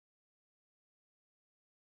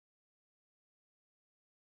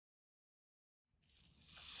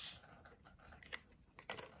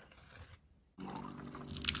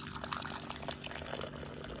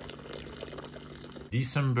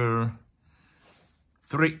December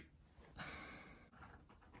 3.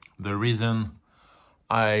 The reason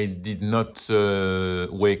I did not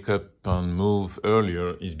wake up and move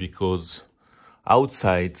earlier is because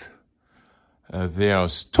outside there are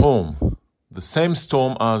storm, the same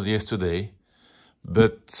storm as yesterday,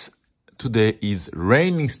 but today is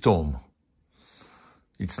raining storm.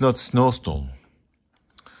 It's not snowstorm.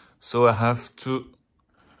 So I have to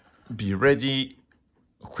be ready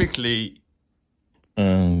quickly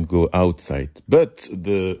and go outside. But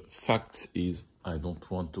the fact is I don't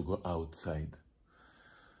want to go outside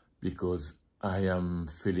because I am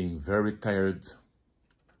feeling very tired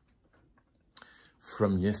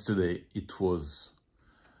from yesterday. It was,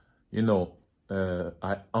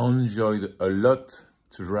 I enjoyed a lot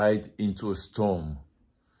to ride into a storm.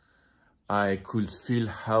 I could feel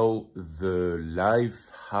how the life,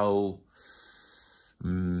 how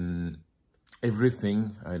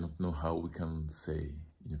everything, I don't know how we can say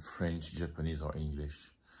in French, Japanese or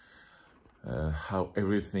English, how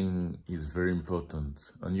everything is very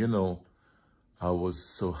important. And I was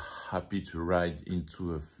so happy to ride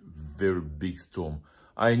into a very big storm.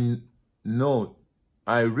 I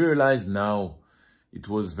realize now it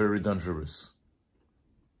was very dangerous.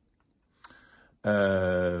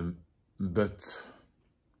 But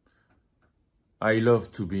I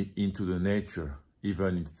love to be into the nature,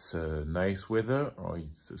 even if it's nice weather or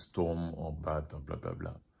it's a storm or bad or blah, blah,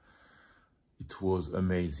 blah. It was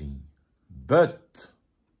amazing. But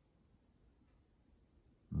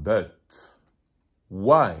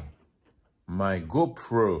why my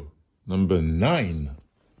GoPro number 9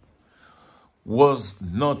 was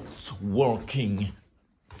not working?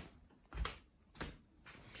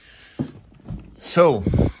 So,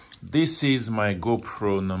 this is my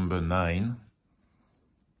GoPro number 9.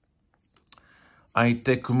 I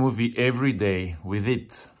take a movie every day with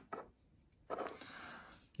it.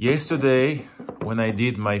 Yesterday, when I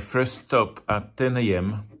did my first stop at 10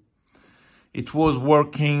 a.m., it was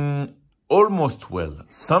working almost well.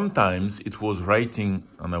 Sometimes it was writing,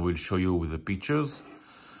 and I will show you with the pictures,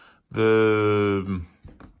 the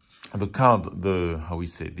card, how we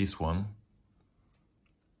say, this one,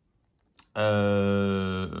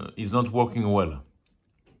 is not working well.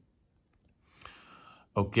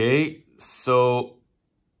 Okay, so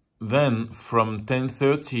then from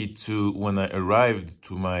 10:30 to when I arrived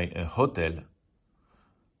to my hotel,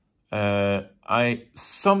 I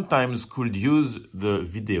sometimes could use the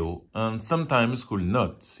video and sometimes could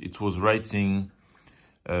not. It was writing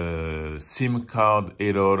SIM card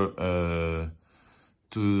error.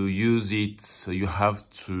 To use it, you have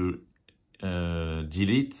to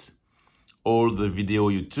delete all the video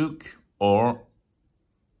you took or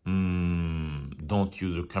don't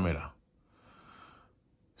use the camera.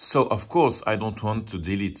 So, of course, I don't want to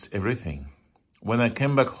delete everything. When I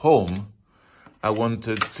came back home, I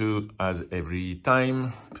wanted to, as every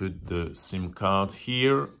time, put the SIM card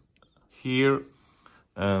here,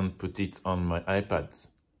 and put it on my iPad.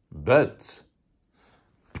 But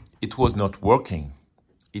it was not working.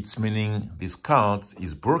 It's meaning this card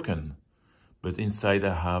is broken. But inside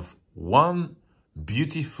I have one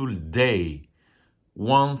beautiful day,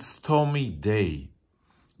 one stormy day,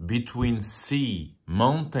 between sea,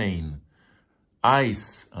 mountain,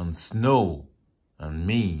 ice and snow and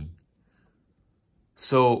me.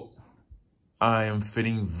 So I am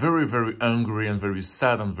feeling very, very angry and very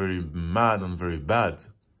sad and very mad and very bad.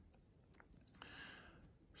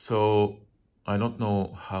 So I don't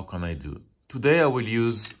know how can I do. Today I will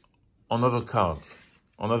use another card,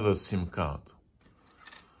 another SIM card.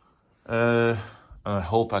 I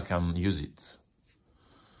hope I can use it.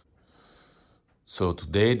 So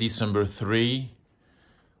today, December 3,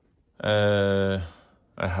 I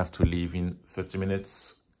have to leave in 30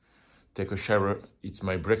 minutes, take a shower, eat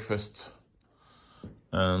my breakfast,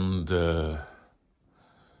 and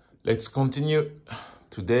let's continue.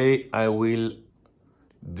 Today I will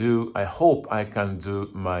do, I hope I can do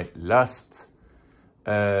my last,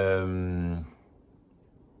 how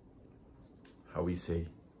we say,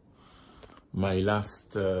 my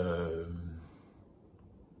last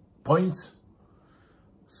point.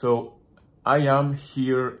 So I am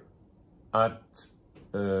here at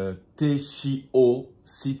Teshio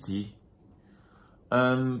city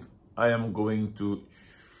and I am going to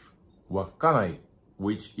Wakkanai,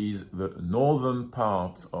 which is the northern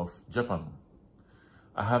part of Japan.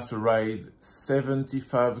 I have to ride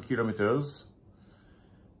 75 kilometers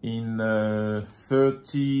in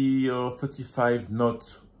 30 or 35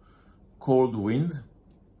 knot cold wind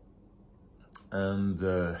and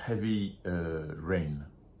heavy rain.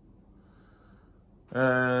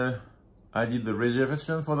 I did the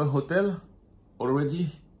reservation for the hotel already.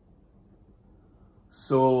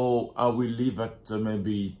 So I will leave at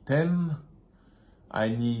maybe 10. I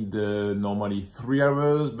need normally 3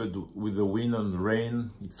 hours, but with the wind and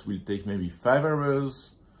rain, it will take maybe 5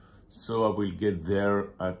 hours. So I will get there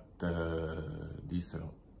at 10, 11,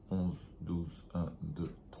 12, 1, 2,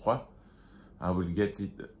 3. I will get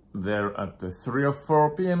it there at 3 or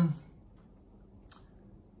 4 p.m.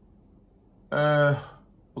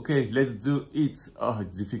 Okay, let's do it. Oh,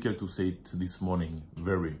 it's difficult to say it this morning.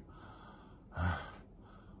 Very.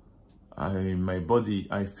 I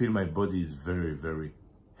feel my body is very, very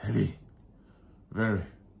heavy. Very.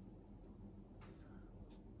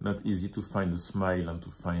 Not easy to find a smile and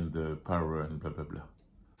to find the power and blah, blah, blah.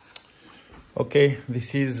 Okay,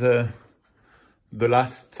 this is the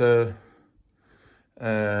last, the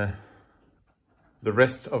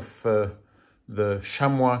rest of the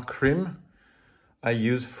chamois cream I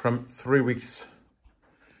use from 3 weeks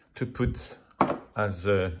to put, as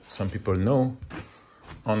some people know,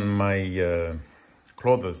 on my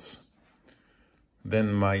clothes.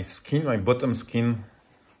 Then my skin, my bottom skin,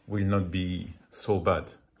 will not be so bad.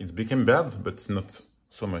 It became bad, but not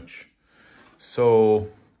so much. So,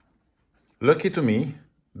 lucky to me,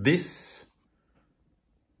 this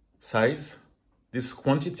size, this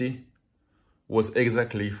quantity was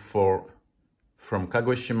exactly from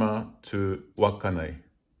Kagoshima to Wakkanai.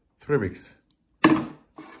 3 weeks.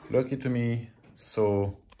 Lucky to me.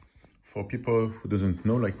 So, for people who doesn't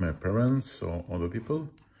know, like my parents or other people,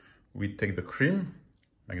 we take the cream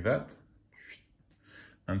like that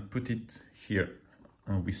and put it here,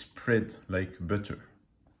 and we spread like butter.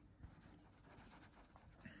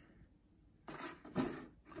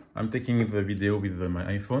 I'm taking the video with my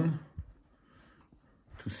iPhone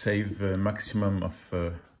to save maximum of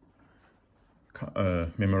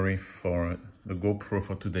memory for the GoPro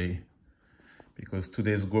for today, because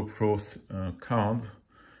today's GoPro's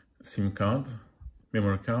SIM card,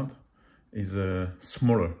 memory card, is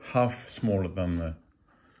smaller, half smaller than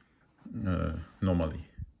normally.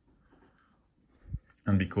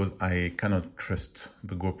 And because I cannot trust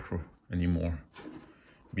the GoPro anymore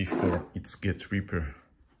before it gets repaired.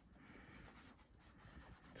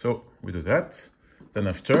 So we do that. Then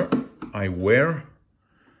after I wear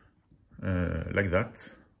like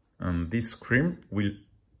that, and this cream will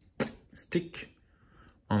stick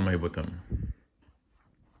on my bottom.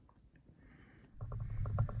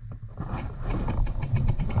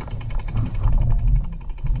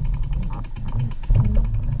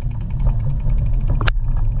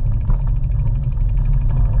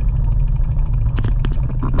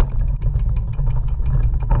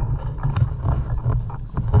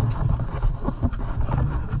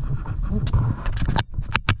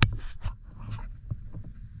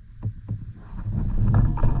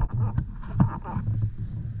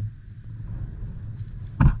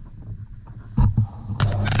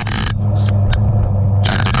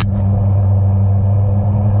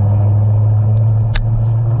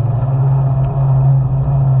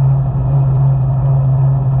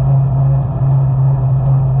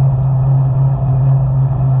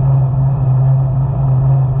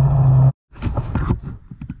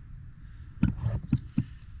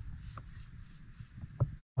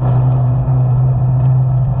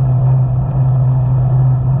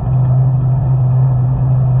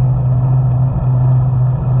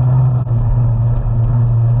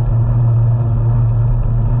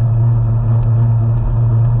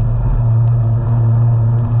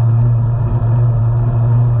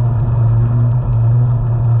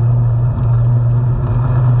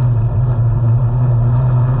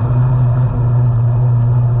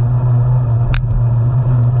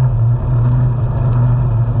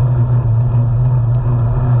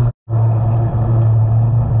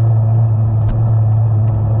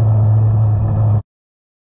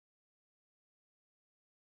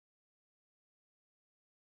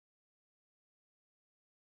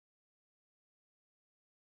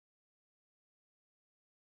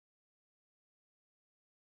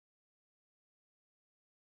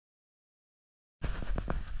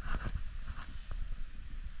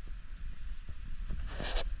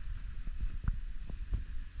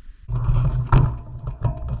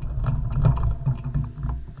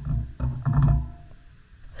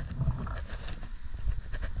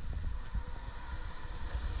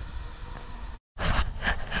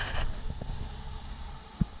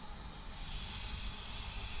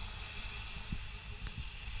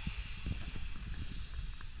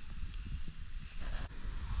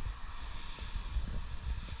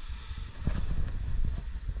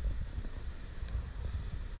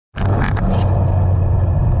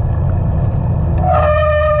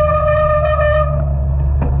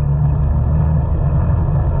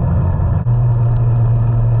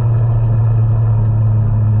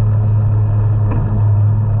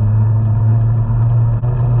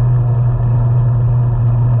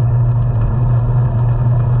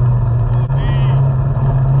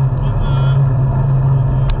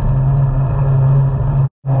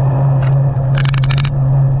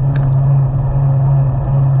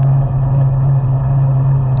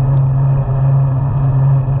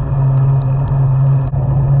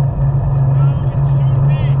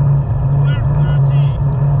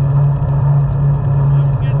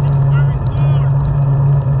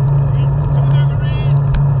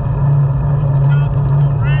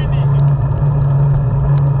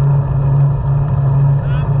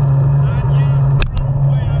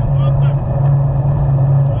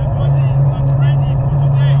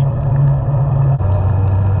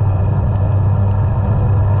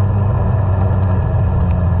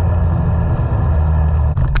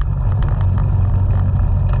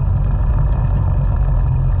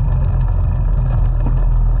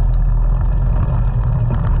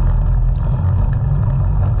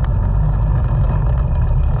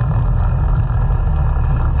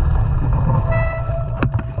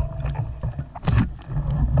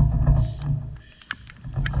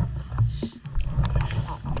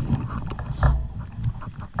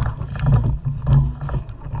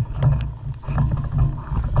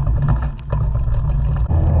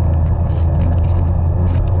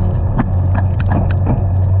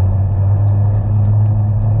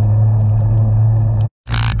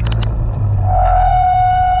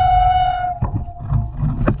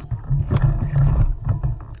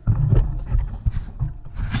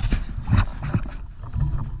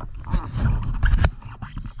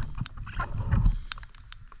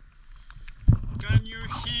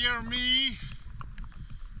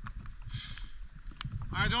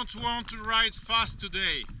 don't want to ride fast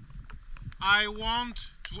today. I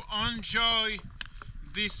want to enjoy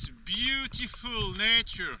this beautiful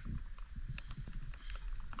nature.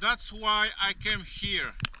 That's why I came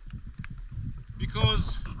here.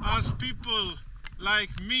 Because as people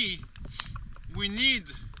like me, we need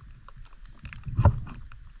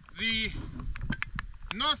the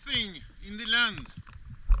nothing in the land.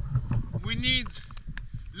 We need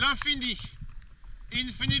l'infini,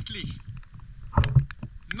 infinitely.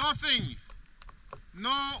 Nothing,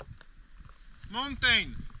 no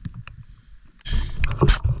mountain.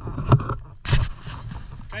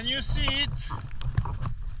 Can you see it?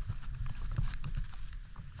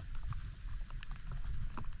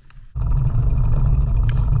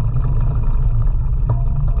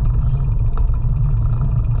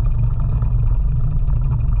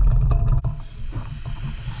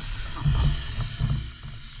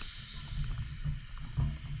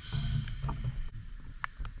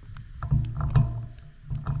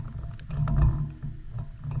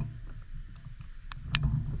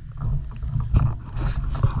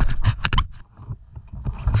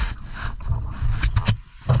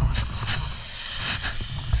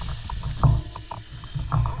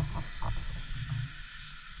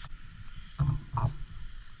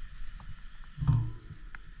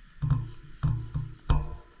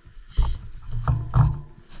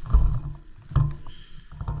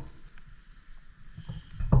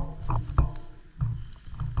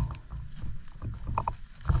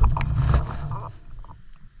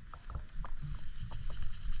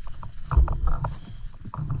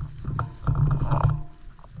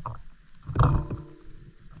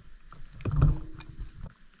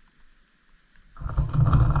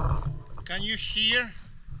 Can you hear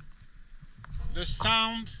the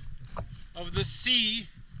sound of the sea,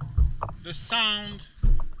 the sound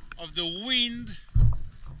of the wind,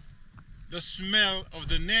 the smell of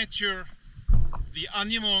the nature, the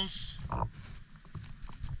animals,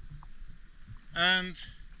 and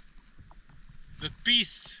the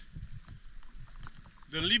peace,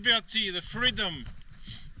 the liberty, the freedom